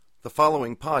The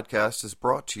following podcast is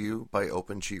brought to you by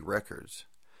OpenG Records.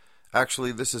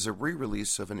 Actually, this is a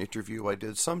re-release of an interview I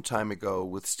did some time ago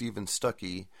with Stephen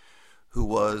Stuckey, who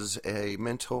was a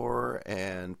mentor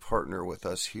and partner with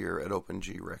us here at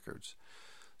OpenG Records.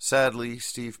 Sadly,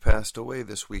 Steve passed away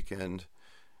this weekend,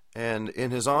 and in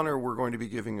his honor, we're going to be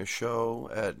giving a show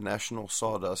at National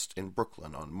Sawdust in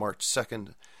Brooklyn on March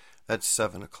 2nd at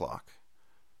 7 o'clock.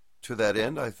 To that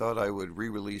end, I thought I would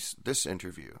re-release this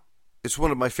interview. It's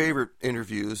one of my favorite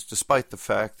interviews, despite the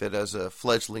fact that as a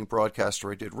fledgling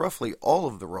broadcaster, I did roughly all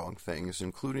of the wrong things,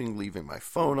 including leaving my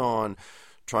phone on,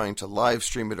 trying to live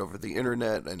stream it over the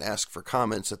internet and ask for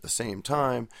comments at the same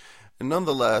time. And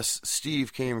nonetheless,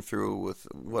 Steve came through with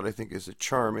what I think is a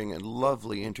charming and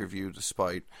lovely interview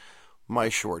despite my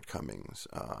shortcomings.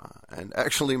 And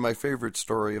actually, my favorite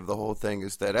story of the whole thing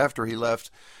is that after he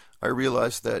left, I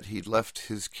realized that he'd left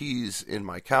his keys in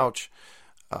my couch.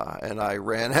 And I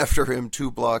ran after him 2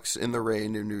 blocks in the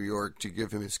rain in New York to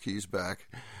give him his keys back.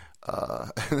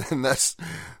 And that's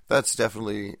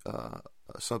definitely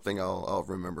something I'll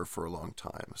remember for a long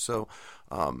time. So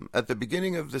at the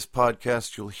beginning of this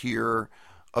podcast, you'll hear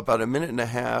about a minute and a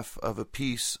half of a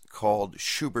piece called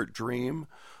Schubert Dream,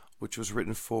 which was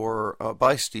written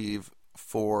by Steve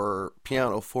for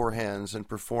piano 4 hands and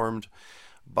performed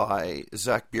by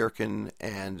Zach Bierkin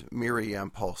and Miri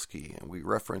Yampolsky, and we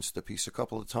referenced the piece a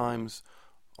couple of times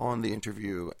on the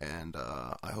interview, and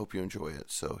I hope you enjoy it,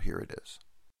 so here it is.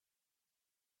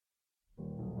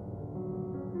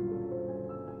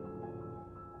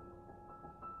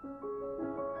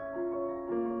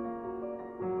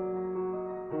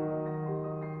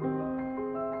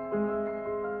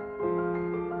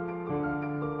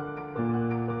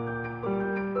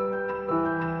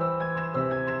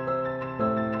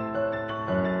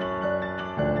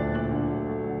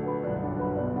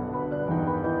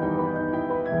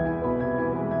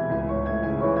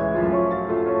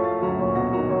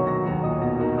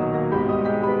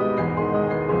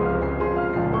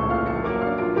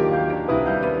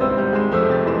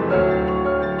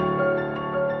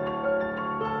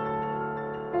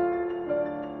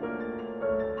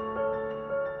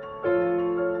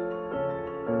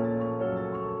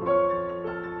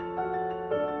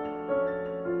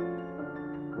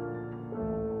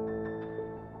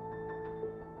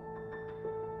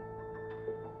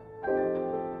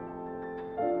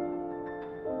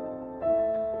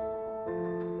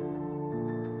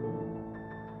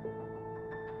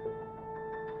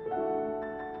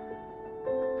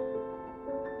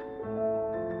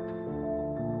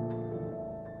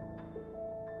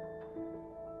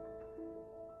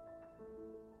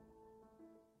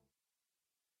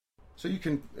 So you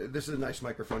can, this is a nice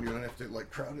microphone, you don't have to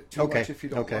crowd it too much if you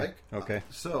don't like. Okay.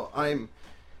 So I'm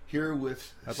here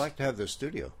with... I'd like to have this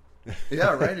studio.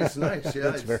 Yeah, right, it's nice. Yeah,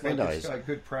 it's very nice. It's got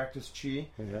good practice chi.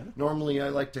 Yeah. Normally I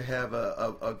like to have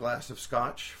a glass of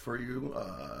scotch for you,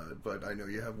 but I know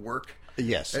you have work.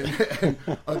 Yes. And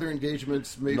other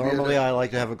engagements maybe. Normally I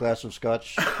like to have a glass of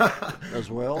scotch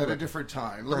as well. At a different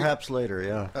time. Perhaps later,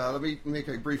 yeah. Let me make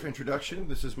a brief introduction.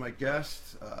 This is my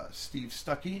guest, Steve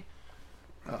Stuckey.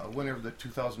 Winner of the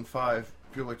 2005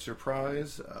 Pulitzer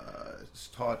Prize, is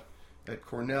taught at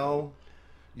Cornell,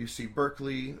 UC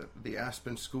Berkeley, the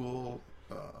Aspen School,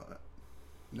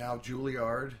 now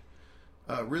Juilliard.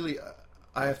 Really,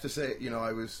 I have to say,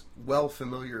 I was well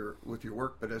familiar with your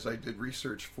work, but as I did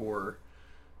research for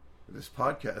this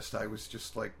podcast, I was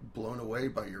just blown away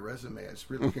by your resume.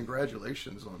 It's really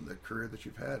congratulations on the career that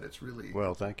you've had. It's really...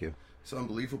 Well, thank you. It's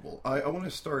unbelievable. I want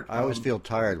to start... I always feel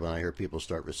tired when I hear people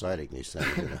start reciting these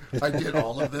things. I did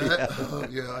all of that.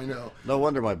 Yeah, I know. No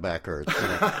wonder my back hurts.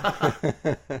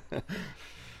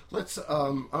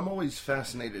 I'm always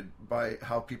fascinated by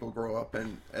how people grow up,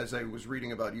 and as I was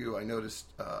reading about you, I noticed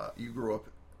you grew up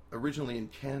originally in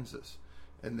Kansas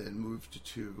and then moved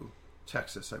to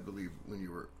Texas, I believe, when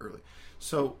you were early.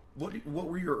 So what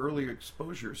were your early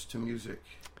exposures to music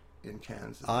in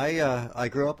Kansas? I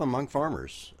grew up among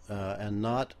farmers and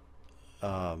not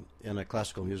in a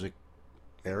classical music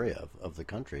area of the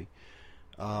country.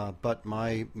 But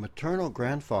my maternal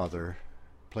grandfather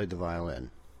played the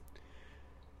violin.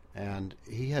 And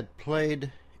he had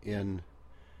played in,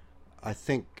 I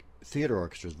think, theater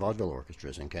orchestras, vaudeville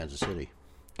orchestras in Kansas City,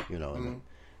 in the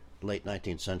late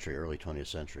 19th century, early 20th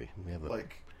century. We have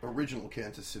original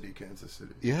Kansas City.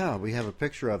 Yeah, we have a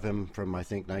picture of him from, I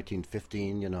think,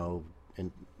 1915,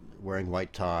 wearing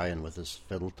white tie and with his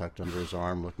fiddle tucked under his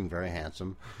arm, looking very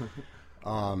handsome.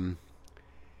 And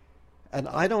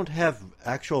I don't have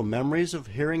actual memories of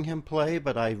hearing him play,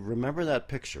 but I remember that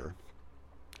picture.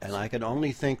 And I can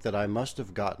only think that I must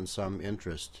have gotten some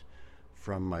interest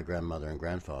from my grandmother and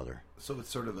grandfather. So it's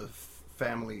sort of a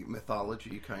family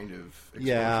mythology kind of exposure.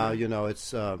 Yeah,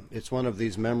 it's one of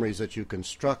these memories that you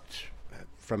construct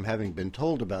from having been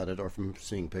told about it or from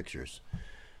seeing pictures.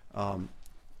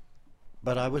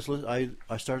 But I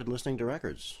started listening to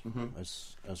records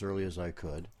as early as I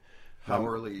could. How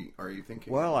early are you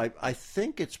thinking? Well, I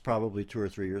think it's probably 2 or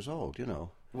 3 years old.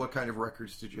 What kind of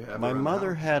records did you have? My around mother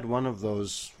the house? had one of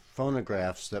those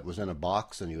phonographs that was in a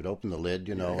box, and you'd open the lid,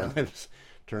 Yeah. and the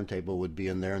turntable would be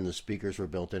in there, and the speakers were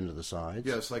built into the sides.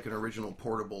 Yeah, it's like an original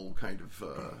portable kind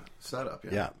of setup.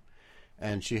 Yeah. Yeah,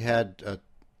 and she had,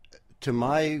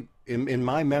 in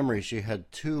my memory, she had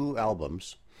 2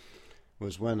 albums. It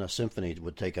was when a symphony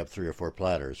would take up 3 or 4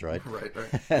 platters, right? Right. Were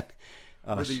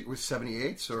they with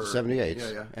 78s or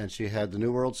 78s. Yeah. And she had the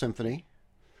New World Symphony,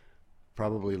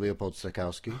 probably Leopold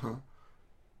Stokowski,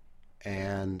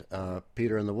 and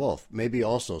Peter and the Wolf, maybe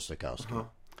also Stokowski.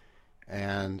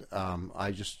 And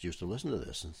I just used to listen to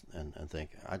this and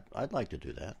think, I'd like to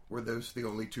do that. Were those the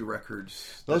only 2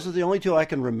 records? Those are the only 2 I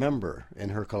can remember in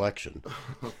her collection.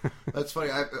 That's funny.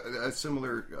 I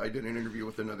did an interview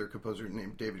with another composer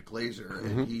named David Glazer,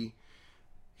 and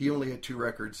he only had 2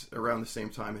 records around the same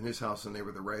time in his house, and they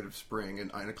were The Rite of Spring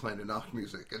and Eine kleine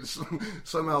Nachtmusik. And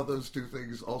somehow those 2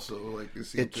 things also I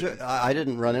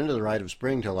didn't run into The Rite of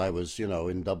Spring till I was,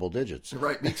 in double digits.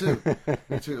 Right, me too.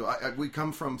 Me too. We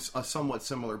come from a somewhat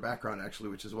similar background, actually,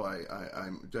 which is why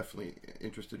I'm definitely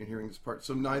interested in hearing this part.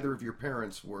 So neither of your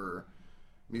parents were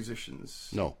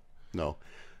musicians? No.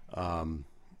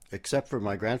 Except for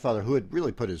my grandfather, who had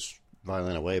really put his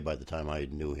violin away by the time I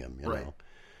knew him, Right.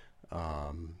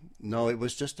 No, it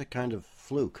was just a kind of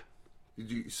fluke.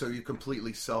 So you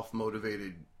completely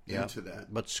self-motivated into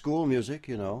that? But school music,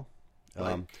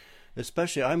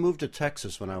 especially, I moved to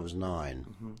Texas when I was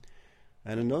 9.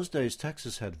 And in those days,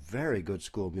 Texas had very good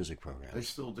school music programs. They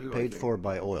still do, Paid for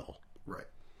by oil. Right.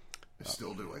 They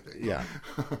still do, I think. Yeah.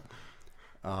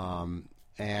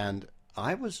 And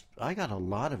I got a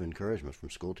lot of encouragement from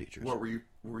school teachers. What were you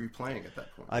playing at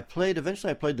that point?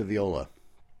 Eventually I played the viola.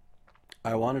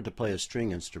 I wanted to play a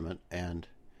string instrument, and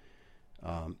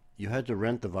you had to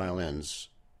rent the violins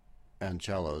and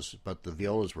cellos, but the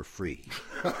violas were free.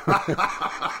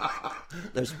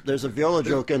 There's a viola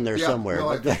joke in there somewhere.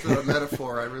 No, but it's a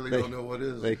metaphor. I really don't know what it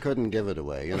is. They couldn't give it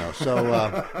away, So,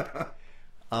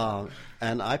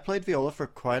 and I played viola for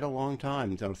quite a long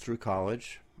time, through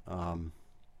college.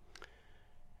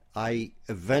 I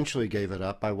eventually gave it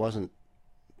up. I wasn't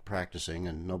practicing,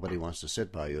 and nobody wants to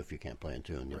sit by you if you can't play in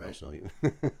tune. Right. So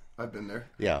I've been there.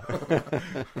 Yeah.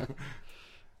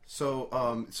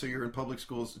 So you're in public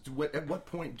schools. At what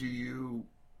point do you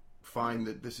find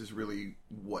that this is really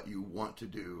what you want to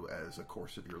do as a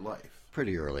course of your life?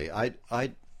 Pretty early. I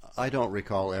don't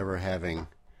recall ever having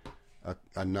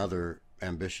another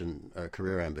ambition, a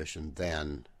career ambition,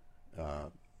 than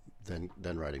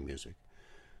writing music.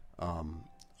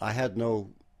 I had no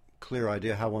clear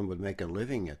idea how one would make a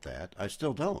living at that. I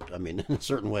still don't. I mean, in a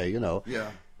certain way, Yeah.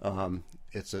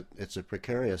 It's a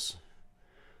precarious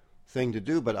thing to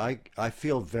do, but I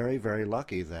feel very, very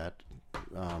lucky that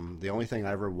the only thing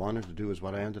I ever wanted to do is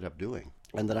what I ended up doing,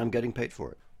 and that I'm getting paid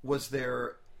for it. Was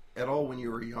there at all when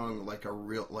you were young like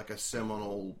a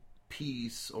seminal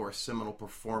piece or a seminal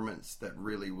performance that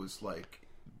really was like,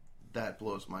 that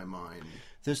blows my mind?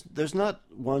 There's not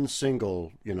one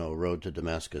single road to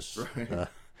Damascus. Right.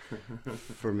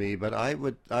 For me, but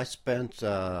I spent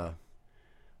my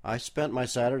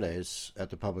Saturdays at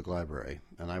the public library,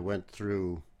 and I went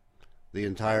through the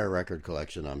entire record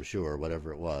collection, I'm sure,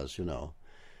 whatever it was,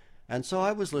 And so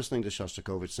I was listening to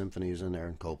Shostakovich symphonies in there,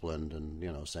 and Copland,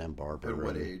 and Sam Barber. At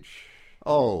what age?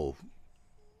 Oh,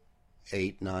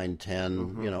 8, 9,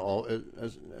 10. All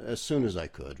as soon as I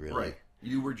could, really. Right.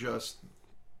 You were just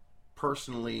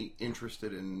personally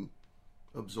interested in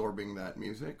absorbing that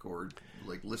music, or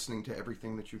like listening to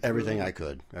everything that you could? Everything I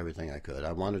could. I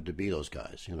wanted to be those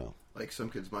guys, Like some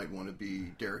kids might want to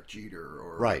be Derek Jeter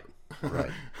or Right.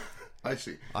 I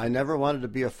see. I never wanted to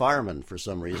be a fireman for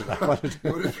some reason. I wanted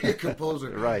You wanted to be a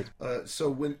composer. Right. So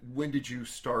when did you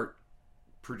start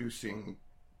producing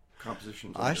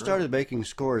compositions? I started making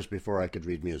scores before I could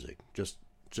read music. Just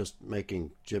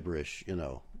making gibberish,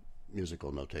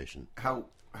 musical notation.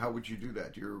 How would you do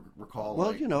that? Do you recall?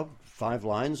 Well, 5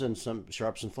 lines and some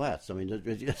sharps and flats. I mean,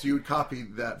 so you would copy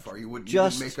that far. You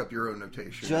wouldn't make up your own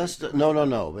notation.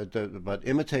 No. But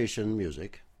imitation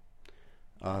music.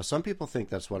 Some people think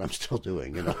that's what I'm still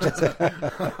doing.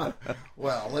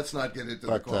 Well, let's not get into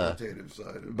the qualitative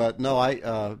side. But no,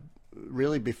 I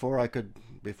really before I could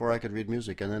read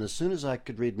music, and then as soon as I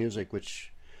could read music,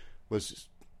 which was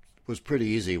pretty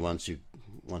easy once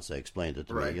once they explained it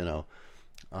to Right. me. You know,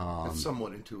 It's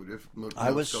somewhat intuitive. I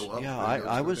Notes was go up, yeah, and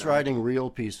notes I go was down. writing real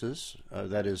pieces.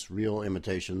 That is, real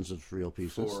imitations of real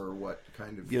pieces. For what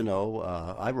kind of? You know,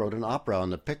 I wrote an opera on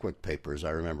the Pickwick Papers. I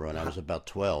remember when I was about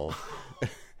 12.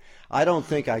 I don't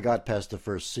think I got past the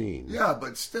first scene. Yeah,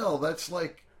 but still, that's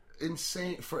like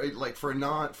insane for a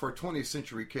 20th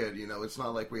century kid. You know, it's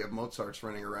not like we have Mozarts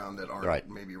running around that aren't Right.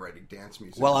 maybe writing dance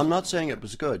music. Well, I'm not saying it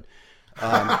was good,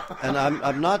 and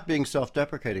I'm not being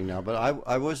self-deprecating now. But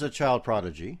I was a child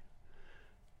prodigy,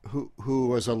 who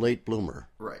was a late bloomer.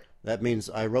 Right. That means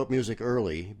I wrote music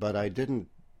early, but I didn't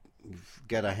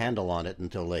get a handle on it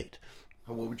until late.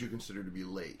 What would you consider to be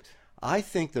late? I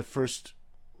think the first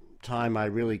time I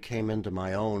really came into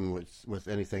my own with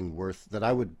anything worth that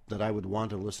I would want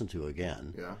to listen to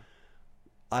again. Yeah.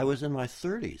 I was in my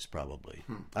 30s probably.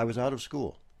 I was out of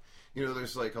school. You know,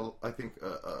 there's like I think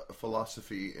a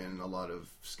philosophy in a lot of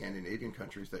Scandinavian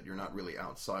countries that you're not really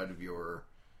outside of your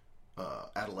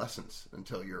adolescence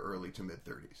until your early to mid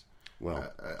 30s.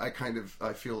 Well,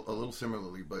 I feel a little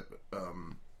similarly, but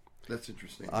that's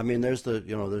interesting. I mean, there's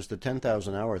the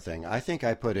 10,000 hour thing. I think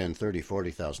I put in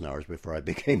 40,000 hours before I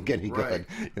became getting Right.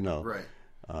 good. You know, Right.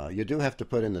 You do have to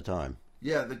put in the time.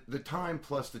 Yeah, the time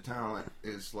plus the talent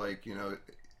is like, you know,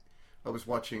 I was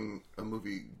watching a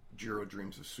movie, Jiro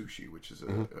Dreams of Sushi, which is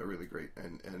a really great,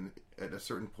 and at a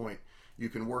certain point you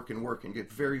can work and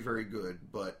get very, very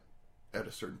good, but at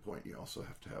a certain point you also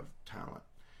have to have talent.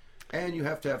 And you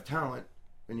have to have talent,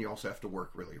 and you also have to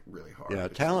work really, really hard. Yeah,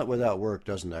 talent without work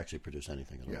doesn't actually produce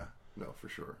anything at all. Yeah, no, for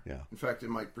sure. Yeah. In fact, it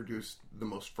might produce the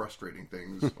most frustrating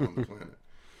things on the planet.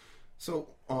 So,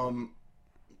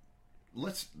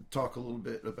 let's talk a little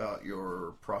bit about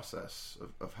your process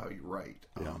of how you write.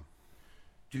 Yeah.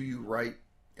 Do you write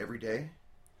every day?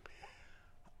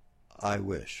 I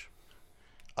wish.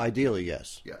 Ideally,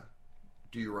 yes. Yeah.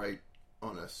 Do you write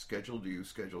on a schedule? Do you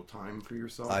schedule time for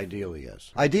yourself? Ideally,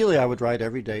 yes. Ideally, I would write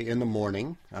every day in the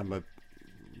morning.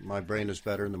 My brain is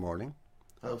better in the morning.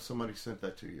 Oh, somebody sent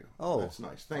that to you. Oh, that's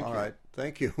nice. Thank you. All right,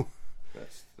 thank you.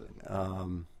 That's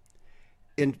the,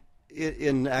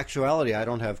 In actuality, I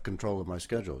don't have control of my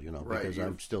schedule, you know, Right, because you're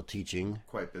I'm still teaching,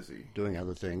 quite busy. doing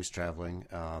other things, traveling.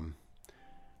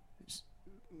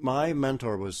 My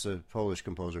mentor was the Polish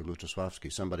composer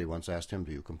Lutosławski. Somebody once asked him,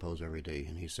 "Do you compose every day?"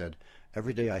 And he said,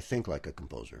 "Every day I think like a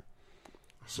composer."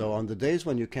 So on the days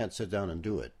when you can't sit down and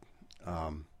do it,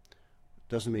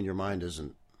 doesn't mean your mind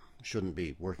shouldn't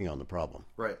be working on the problem.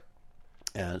 Right.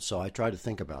 And so I try to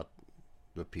think about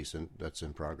the piece that's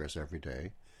in progress every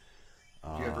day.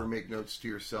 Do you ever make notes to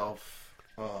yourself?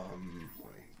 Let me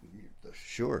mute this.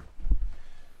 Sure.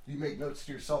 You make notes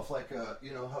to yourself like,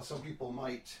 you know, how some people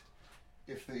might,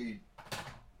 if they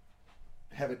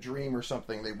have a dream or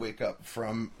something, they wake up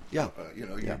from, Yeah. you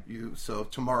know, Yeah. so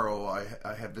tomorrow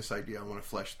I have this idea, I want to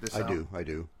flesh this out. I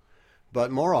do.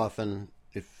 But more often,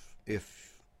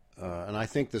 and I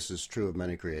think this is true of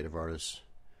many creative artists,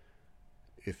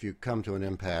 if you come to an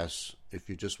impasse, if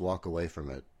you just walk away from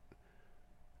it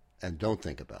and don't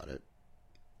think about it,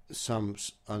 some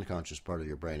unconscious part of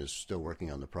your brain is still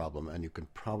working on the problem, and you can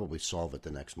probably solve it the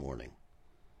next morning.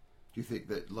 Do you think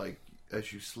that, like,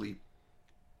 as you sleep,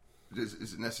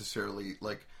 is it necessarily,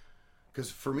 like,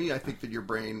 because for me, I think that your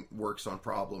brain works on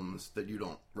problems that you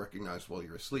don't recognize while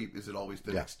you're asleep. Is it always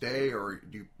the next day, or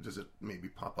does it maybe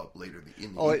pop up later in the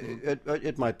evening?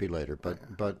 It might be later, but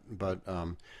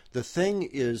the thing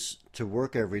is to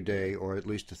work every day, or at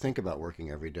least to think about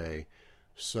working every day,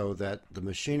 so that the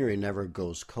machinery never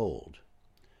goes cold.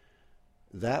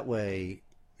 That way,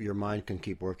 your mind can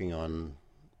keep working on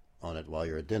it while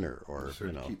you're at dinner, or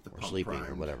Sort of keep the or pump sleeping, or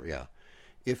primed. whatever. Yeah,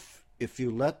 if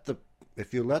you let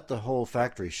the whole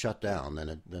factory shut down,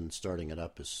 then starting it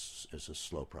up is a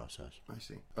slow process. I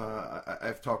see.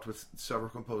 I've talked with several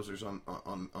composers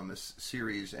on this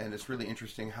series, and it's really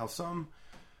interesting how some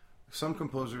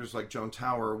composers, like Joan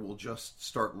Tower, will just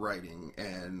start writing,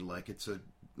 and like it's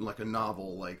like a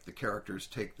novel, like the characters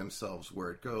take themselves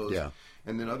where it goes. Yeah.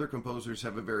 And then other composers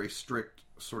have a very strict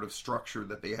sort of structure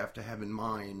that they have to have in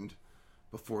mind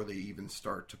before they even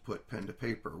start to put pen to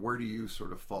paper. Where do you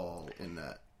sort of fall in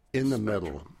that? In the spectrum?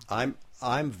 middle.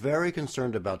 I'm very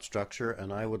concerned about structure,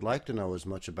 and I would like to know as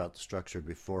much about the structure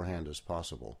beforehand as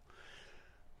possible.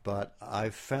 But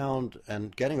I've found,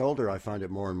 and getting older, I find it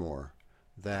more and more,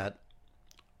 that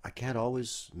I can't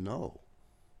always know.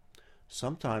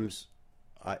 Sometimes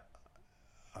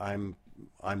I'm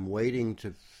waiting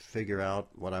to figure out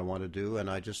what I want to do, and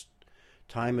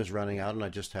time is running out, and I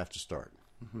just have to start.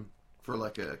 Mm-hmm. For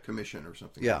like a commission or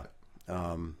something. Yeah. Like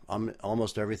that.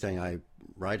 Almost everything I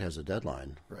write has a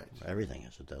deadline. Right. Everything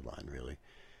has a deadline, really.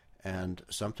 and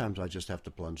sometimes I just have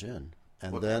to plunge in,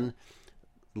 and What- then,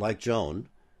 like Joan,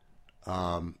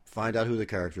 find out who the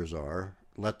characters are,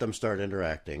 let them start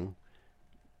interacting,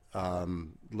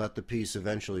 let the piece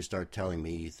eventually start telling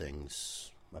me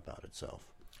things about itself.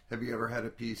 Have you ever had a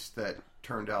piece that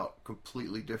turned out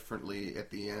completely differently at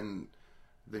the end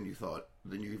than you thought,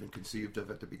 than you even conceived of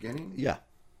at the beginning? Yeah,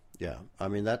 yeah. I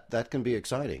mean that can be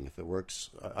exciting if it works.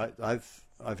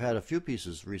 I've had a few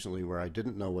pieces recently where I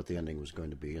didn't know what the ending was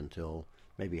going to be until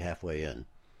maybe halfway in.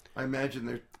 I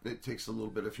imagine it takes a little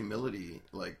bit of humility,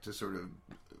 like to sort of.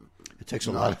 It takes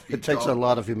a not lot. be It takes a dull.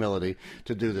 lot of humility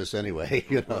to do this anyway.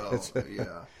 You know, Well,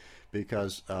 yeah.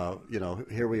 because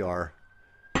here we are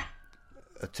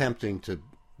attempting to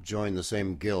join the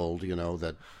same guild,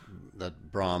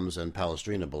 that Brahms and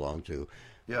Palestrina belong to.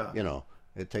 Yeah.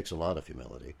 It takes a lot of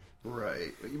humility.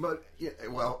 Right, but yeah,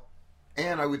 well,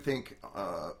 and I would think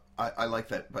I like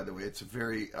that. By the way, it's a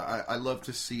very I love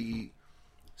to see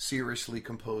seriously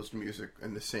composed music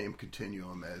in the same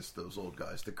continuum as those old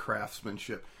guys. The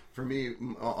craftsmanship for me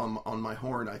on my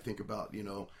horn, I think about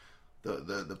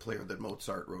the player that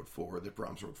Mozart wrote for, that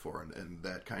Brahms wrote for, and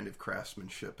that kind of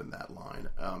craftsmanship in that line.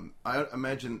 I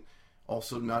imagine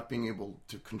also not being able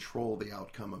to control the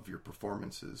outcome of your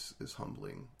performances is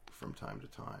humbling from time to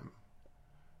time.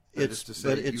 That is to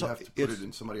say, you have to put it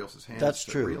in somebody else's hands. That's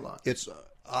to true. Realize. It's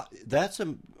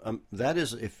that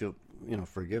is, if you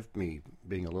forgive me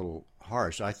being a little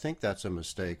harsh, I think that's a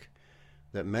mistake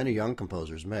that many young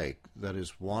composers make. That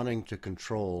is wanting to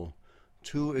control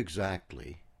too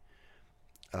exactly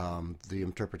the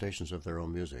interpretations of their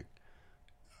own music,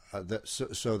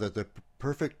 so that the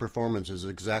perfect performance is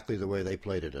exactly the way they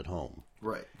played it at home.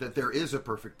 Right. That there is a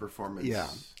perfect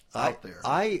performance out there.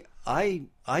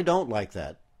 I don't like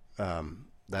that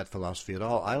philosophy at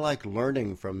all. I like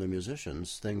learning from the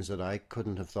musicians things that I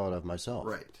couldn't have thought of myself.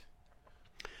 Right.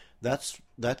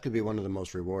 That could be one of the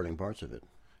most rewarding parts of it.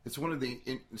 It's one of the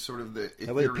sort of the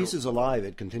That way, the piece is alive.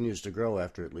 It continues to grow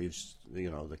after it leaves,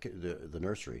 the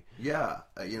nursery. Yeah,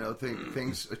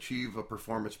 things achieve a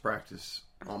performance practice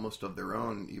almost of their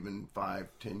own, even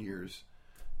 5-10 years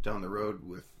down the road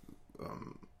with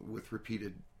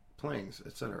repeated playings,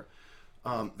 etc.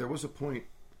 There was a point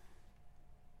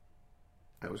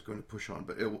I was going to push on,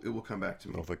 but it will come back to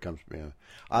me. Well, if it comes, yeah.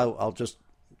 I'll just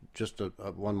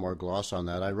one more gloss on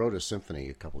that. I wrote a symphony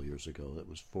a couple years ago that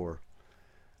was for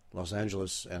Los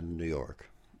Angeles and New York,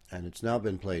 and it's now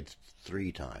been played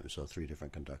 3 times, so 3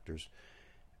 different conductors,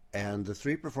 and the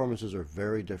 3 performances are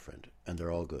very different, and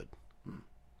they're all good.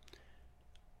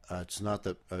 It's not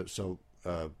that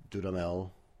Dudamel,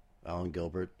 Alan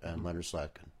Gilbert, and Leonard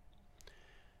Slatkin,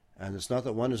 and it's not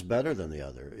that one is better than the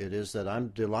other. It is that I'm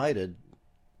delighted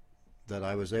that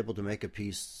I was able to make a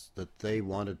piece that they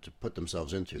wanted to put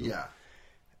themselves into. Yeah.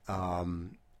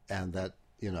 And that,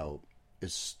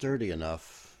 is sturdy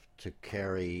enough to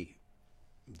carry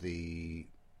the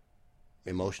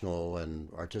emotional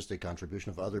and artistic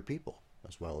contribution of other people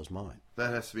as well as mine.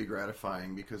 That has to be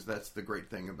gratifying, because that's the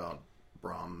great thing about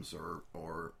Brahms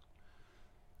or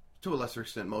to a lesser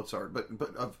extent Mozart,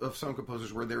 but of some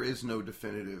composers where there is no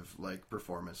definitive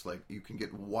performance. Like, you can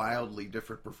get wildly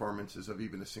different performances of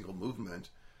even a single movement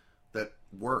that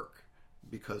work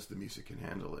because the music can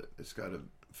handle it. It's got to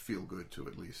feel good to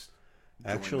at least.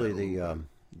 Actually,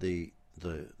 the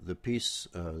piece,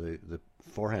 the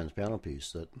 4-hands piano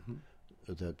piece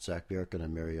that Zach Bjerken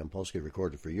and Mary Polsky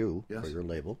recorded for you, Yes. for your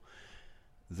label,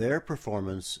 their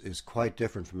performance is quite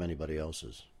different from anybody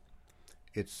else's.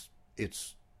 It's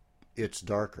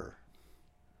darker.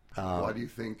 Why do you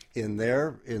think? In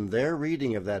their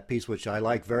reading of that piece, which I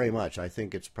like very much, I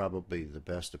think it's probably the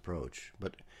best approach.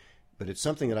 But it's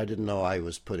something that I didn't know I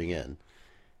was putting in.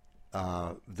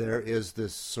 There is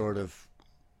this sort of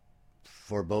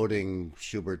foreboding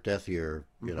Schubert death year,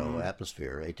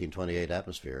 atmosphere, 1828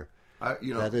 atmosphere,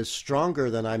 that is stronger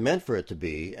than I meant for it to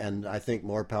be, and I think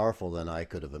more powerful than I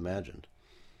could have imagined.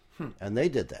 And they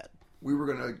did that. We were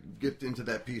going to get into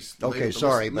that piece. Okay, later,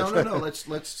 sorry. No.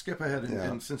 Let's skip ahead,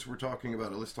 and since we're talking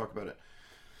about it, let's talk about it.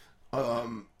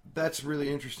 That's really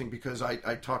interesting, because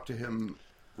I talked to him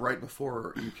right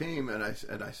before you came, and I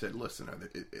said, "Listen,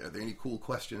 are there any cool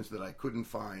questions that I couldn't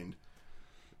find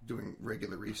doing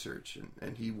regular research?"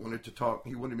 And he wanted to talk.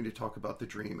 He wanted me to talk about the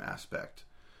dream aspect.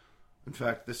 In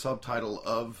fact, the subtitle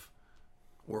of,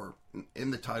 or in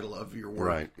the title of your work,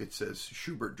 Right. It says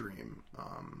Schubert Dream.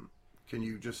 Can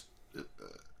you just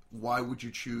why would you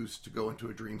choose to go into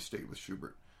a dream state with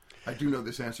Schubert? I do know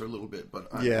this answer a little bit, but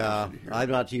I'm interested to hear. I'm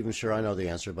not even sure I know the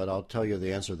answer, but I'll tell you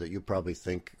the answer that you probably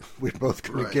think we're both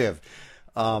going Right. to give.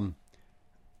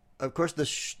 of course,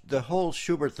 the whole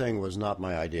Schubert thing was not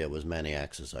my idea. It was Manny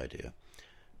Axe's idea.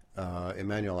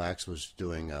 Emanuel Axe was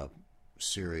doing a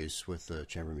series with the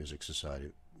Chamber Music Society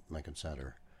at Lincoln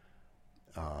Center,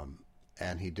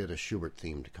 and he did a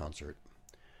Schubert-themed concert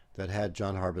that had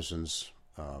John Harbison's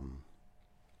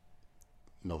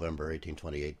November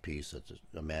 1828 piece that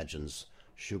imagines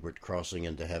Schubert crossing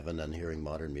into heaven and hearing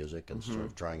modern music and sort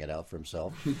of trying it out for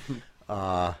himself.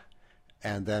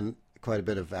 And then quite a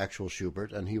bit of actual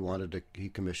Schubert, and he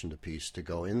commissioned a piece to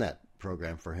go in that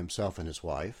program for himself and his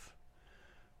wife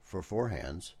for four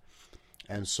hands.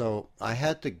 And so I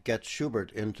had to get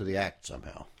Schubert into the act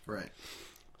somehow. Right.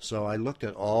 So I looked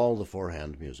at all the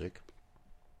four-hand music,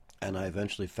 and I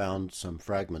eventually found some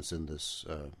fragments in this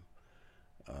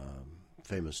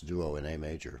famous duo in A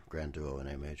major, grand duo in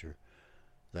A major,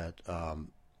 that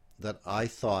I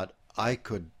thought I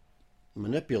could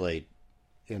manipulate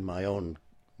in my own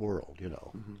world, you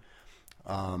know.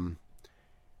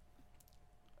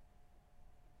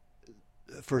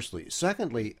 Firstly.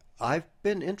 Secondly, I've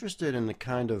been interested in the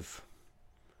kind of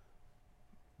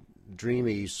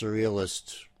dreamy,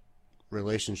 surrealist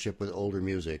relationship with older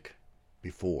music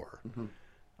before.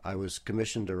 I was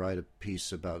commissioned to write a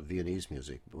piece about Viennese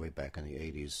music way back in the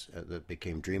 80s that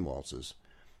became Dream Waltzes.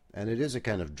 And it is a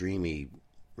kind of dreamy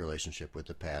relationship with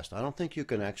the past. I don't think you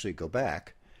can actually go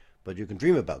back, but you can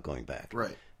dream about going back.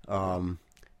 Right.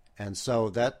 And so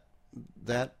that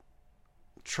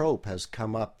trope has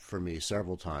come up for me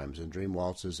several times in Dream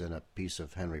Waltzes and a piece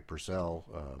of Henry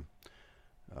Purcell,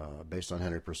 based on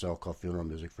Henry Purcell, called Funeral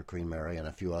Music for Queen Mary, and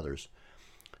a few others.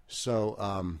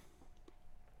 So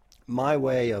my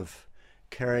way of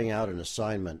carrying out an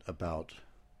assignment about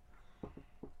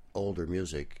older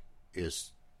music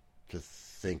is to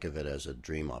think of it as a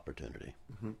dream opportunity.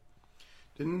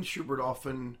 Didn't Schubert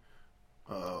often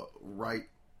write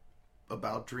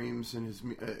about dreams in his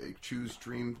choose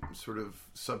dream sort of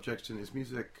subjects in his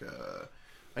music?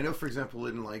 I know, for example,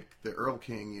 in like the Earl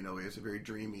King, you know, he has a very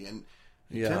dreamy, and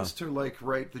he tends to like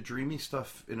write the dreamy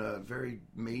stuff in a very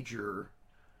major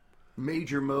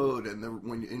mode, and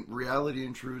when reality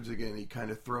intrudes again, he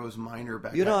kind of throws minor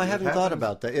back. You know, I hadn't thought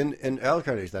about that. In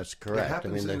Erlkönig, that's correct. It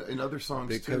happens in other songs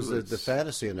because too. The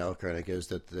fantasy in Erlkönig is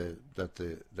that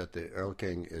the Earl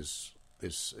King is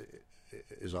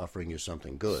offering you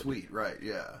something good. Sweet, right?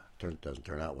 Yeah. Doesn't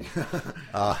turn out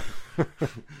well.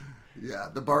 Yeah,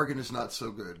 the bargain is not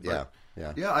so good. But,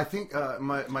 yeah. I think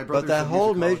my brother. But that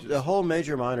whole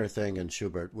major minor thing in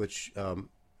Schubert, which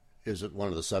is one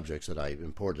of the subjects that I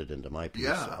imported into my piece,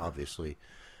 obviously,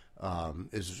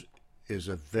 is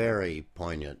a very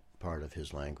poignant part of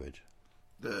his language.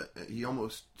 He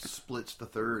almost splits the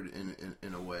third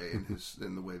in a way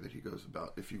in the way that he goes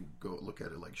about. If you go look at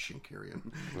it like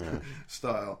Schenkerian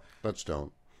style, let's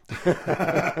don't.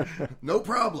 No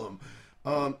problem.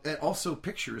 And also,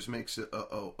 pictures makes it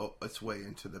its way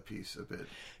into the piece a bit.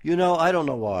 You know, I don't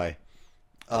know why.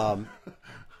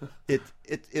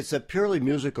 It's a purely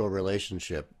musical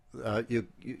relationship.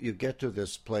 You get to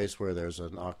this place where there's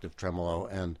an octave tremolo,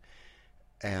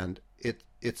 and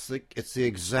it's the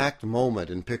exact moment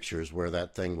in pictures where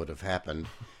that thing would have happened,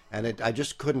 and I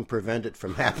just couldn't prevent it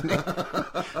from happening.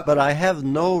 But I have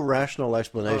no rational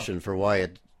explanation for why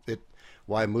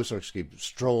why Mussorgsky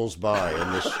strolls by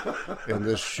in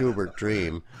this Schubert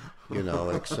dream, you know,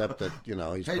 except that, you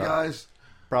know, he's guys,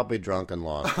 probably drunk and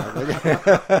lost.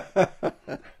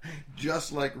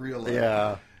 Just like real life.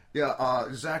 Yeah. Yeah,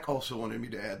 Zach also wanted me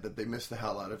to add that they missed the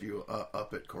hell out of you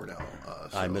up at Cornell.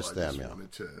 So I missed them, yeah.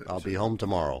 I'll be home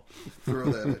tomorrow.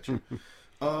 Throw that at you.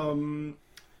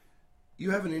 You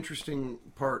have an interesting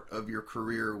part of your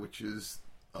career, which is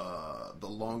the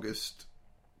longest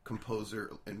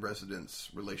composer in residence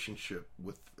relationship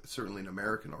with certainly an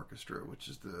American orchestra, which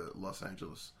is the Los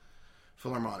Angeles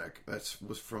Philharmonic. That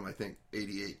was from, I think,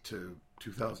 88 to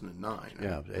 2009.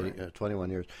 Yeah, right? 21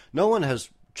 years. No one has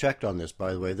checked on this,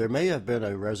 by the way. There may have been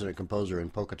a resident composer in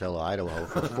Pocatello, Idaho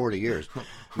for 40 years.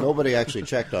 Nobody actually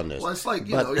checked on this. Well, it's like,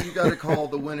 you know, you got to call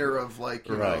the winner of, like,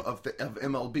 you right. know, of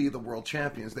MLB the world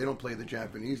champions. They don't play the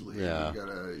Japanese league. Yeah.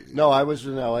 No, I was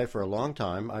in LA for a long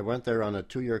time. I went there on a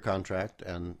 2-year contract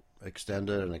and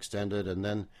extended, and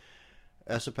then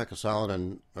Esa-Pekka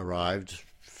Salonen arrived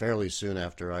fairly soon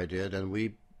after I did, and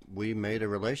we made a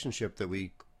relationship that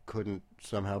we couldn't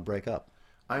somehow break up.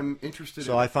 I'm interested.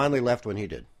 So I finally left when he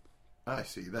did. I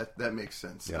see. That makes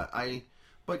sense. Yeah.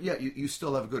 But yeah, you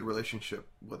still have a good relationship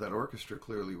with that orchestra,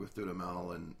 clearly, with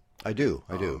Dudamel and. I do.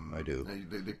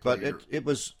 They but it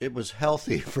was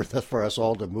healthy for us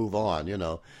all to move on. You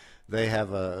know, They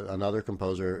have another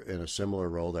composer in a similar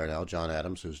role there now, John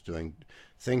Adams, who's doing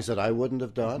things that I wouldn't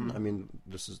have done. I mean,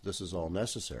 this is all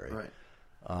necessary. Right.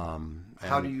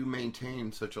 How do you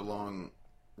maintain such a long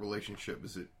relationship?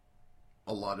 Is it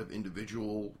a lot of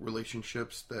individual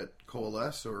relationships that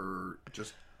coalesce, or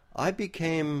just... I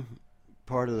became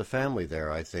part of the family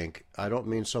there, I think. I don't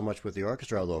mean so much with the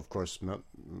orchestra, although, of course,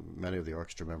 many of the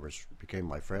orchestra members became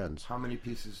my friends. How many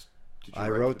pieces did you I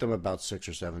write wrote for them about 6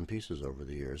 or 7 pieces over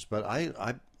the years. But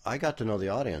I got to know the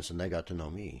audience, and they got to know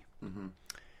me. Mm-hmm.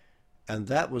 And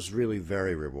that was really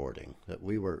very rewarding, that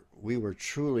we were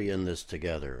truly in this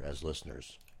together as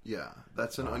listeners. Yeah,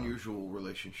 that's an unusual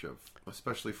relationship,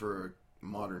 especially for a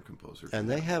modern composer. And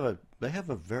they have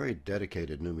a very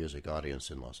dedicated new music audience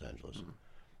in Los Angeles.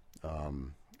 Mm-hmm.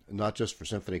 Not just for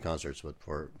symphony concerts, but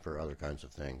for other kinds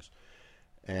of things.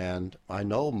 And I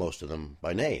know most of them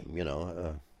by name, you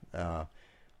know.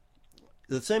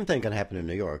 The same thing can happen in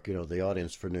New York. You know, the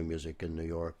audience for new music in New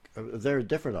York, they're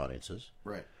different audiences.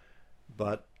 Right.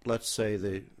 But let's say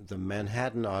the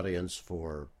Manhattan audience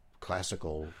for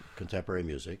classical contemporary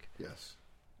music. Yes.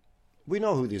 We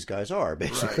know who these guys are,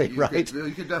 basically, right?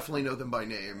 You could definitely know them by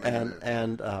name.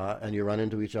 And you run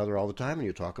into each other all the time, and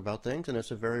you talk about things, and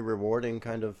it's a very rewarding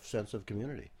kind of sense of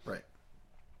community. Right.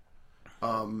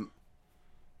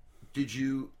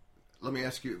 Let me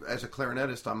ask you, as a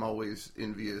clarinetist, I'm always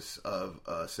envious of,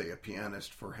 say, a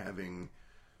pianist for having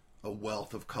a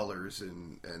wealth of colors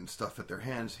and stuff at their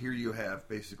hands. Here you have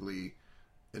basically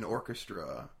an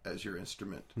orchestra as your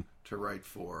instrument to write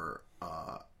for.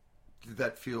 Did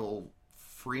that feel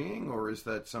freeing, or is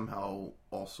that somehow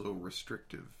also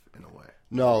restrictive in a way?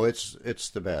 No, it's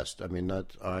the best. I mean,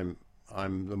 I'm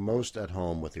the most at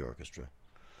home with the orchestra,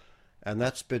 and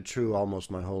that's been true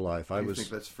almost my whole life. Do you think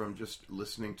that's from just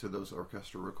listening to those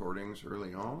orchestra recordings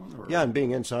early on? Or? Yeah, and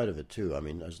being inside of it too. I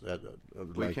mean,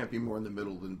 you can't be more in the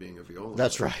middle than being a viola.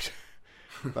 That's right.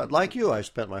 But like you, I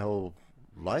spent my whole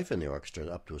life in the orchestra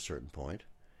up to a certain point,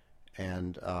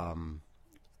 and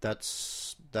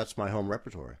that's my home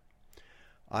repertoire.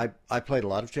 I played a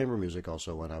lot of chamber music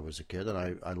also when I was a kid,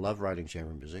 and I love writing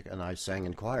chamber music, and I sang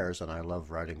in choirs, and I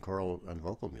love writing choral and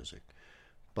vocal music.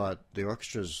 But the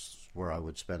orchestra's where I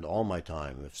would spend all my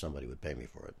time if somebody would pay me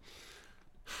for it.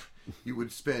 You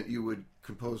would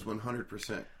compose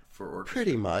 100% for orchestra?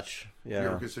 Pretty much, yeah. You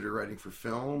ever consider writing for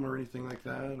film or anything like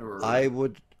that? Or I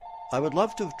would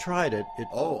love to have tried it.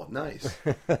 Oh, nice.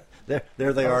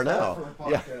 there they are now.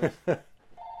 Yeah.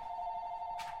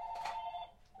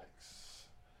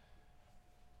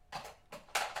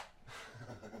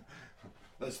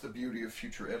 That's the beauty of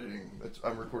future editing.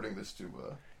 I'm recording this to...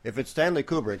 If it's Stanley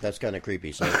Kubrick, that's kind of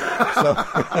creepy. So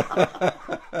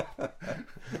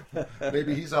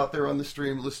maybe he's out there on the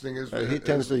stream listening as... he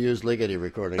tends to use Ligeti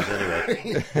recordings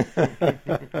anyway.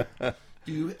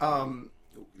 Do you...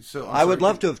 I would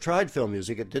love to have tried film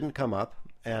music. It didn't come up.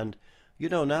 And, you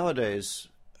know, nowadays...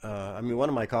 I mean, one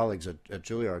of my colleagues at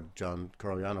Juilliard, John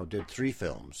Corigliano, did 3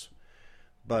 films.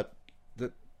 But...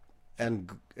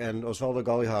 And Osvaldo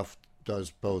Golijov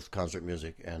does both concert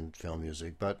music and film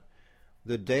music, but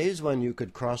the days when you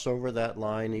could cross over that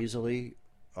line easily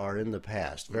are in the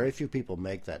past. Very few people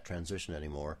make that transition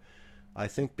anymore. I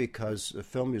think because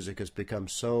film music has become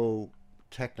so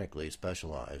technically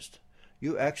specialized,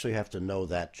 you actually have to know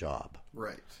that job.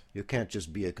 Right. You can't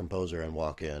just be a composer and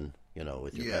walk in, you know,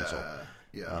 with your pencil.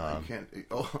 Yeah, you can't.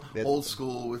 Old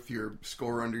school with your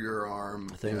score under your arm.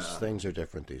 Things are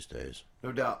different these days.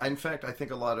 No doubt. In fact, I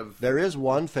think a lot of... There is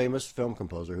one famous film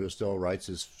composer who still writes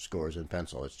his scores in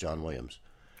pencil. It's John Williams.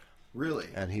 Really?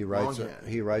 And he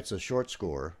writes a short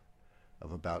score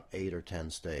of about 8 or 10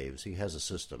 staves. He has a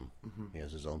system. Mm-hmm. He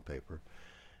has his own paper.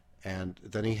 And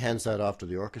then he hands that off to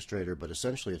the orchestrator, but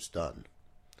essentially it's done.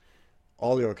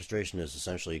 All the orchestration is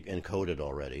essentially encoded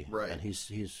already. Right. And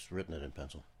he's written it in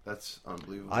pencil. That's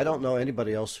unbelievable. I don't know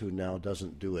anybody else who now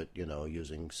doesn't do it, you know,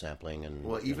 using sampling and...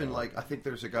 Well, even like, I think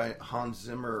there's a guy, Hans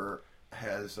Zimmer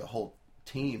has a whole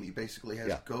team. He basically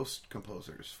has ghost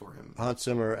composers for him. Hans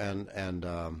Zimmer and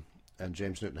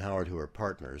James Newton Howard, who are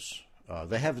partners,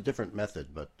 they have a different method,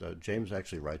 but James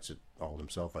actually writes it all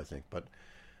himself, I think.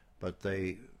 But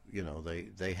they, you know,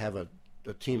 they have a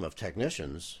team of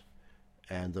technicians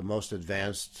and the most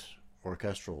advanced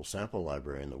orchestral sample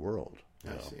library in the world.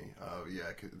 I see. Oh,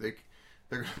 yeah. They're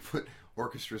going to put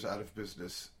orchestras out of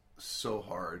business so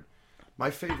hard. My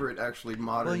favorite, actually,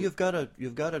 modern... Well, you've got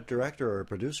a director or a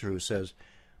producer who says,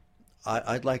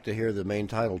 I'd like to hear the main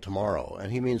title tomorrow,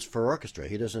 and he means for orchestra.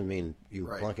 He doesn't mean you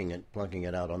plunking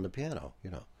it out on the piano,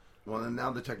 you know. Well, and now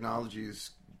the technology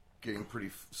is getting pretty...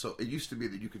 So it used to be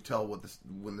that you could tell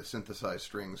when the synthesized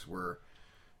strings were...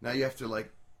 Now you have to,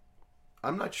 like,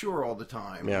 I'm not sure all the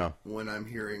time Yeah. when I'm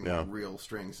hearing Yeah. real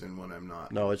strings and when I'm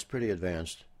not. No, it's pretty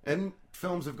advanced. And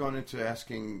films have gone into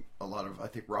asking a lot of, I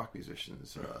think, rock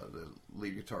musicians. The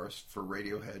lead guitarist for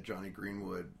Radiohead, Johnny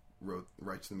Greenwood,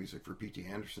 writes the music for P.T.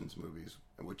 Anderson's movies,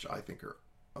 which I think are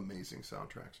amazing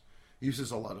soundtracks. He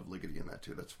uses a lot of Ligeti in that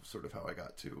too. That's sort of how I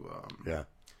got to that.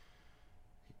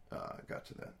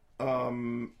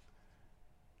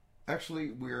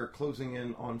 Actually, we're closing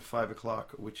in on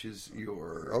 5:00, which is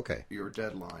your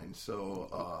deadline.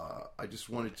 So I just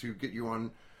wanted to get you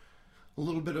on a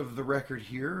little bit of the record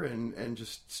here and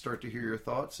just start to hear your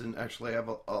thoughts. And actually, I have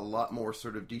a lot more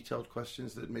sort of detailed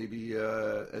questions that maybe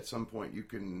at some point you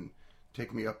can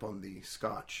take me up on the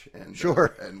scotch. And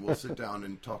Sure. And we'll sit down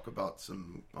and talk about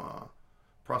some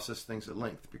process things at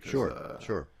length. Because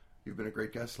Sure. you've been a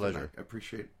great guest. Pleasure. I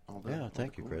appreciate all that. Yeah,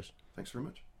 thank you, Chris. Thanks very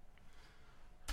much.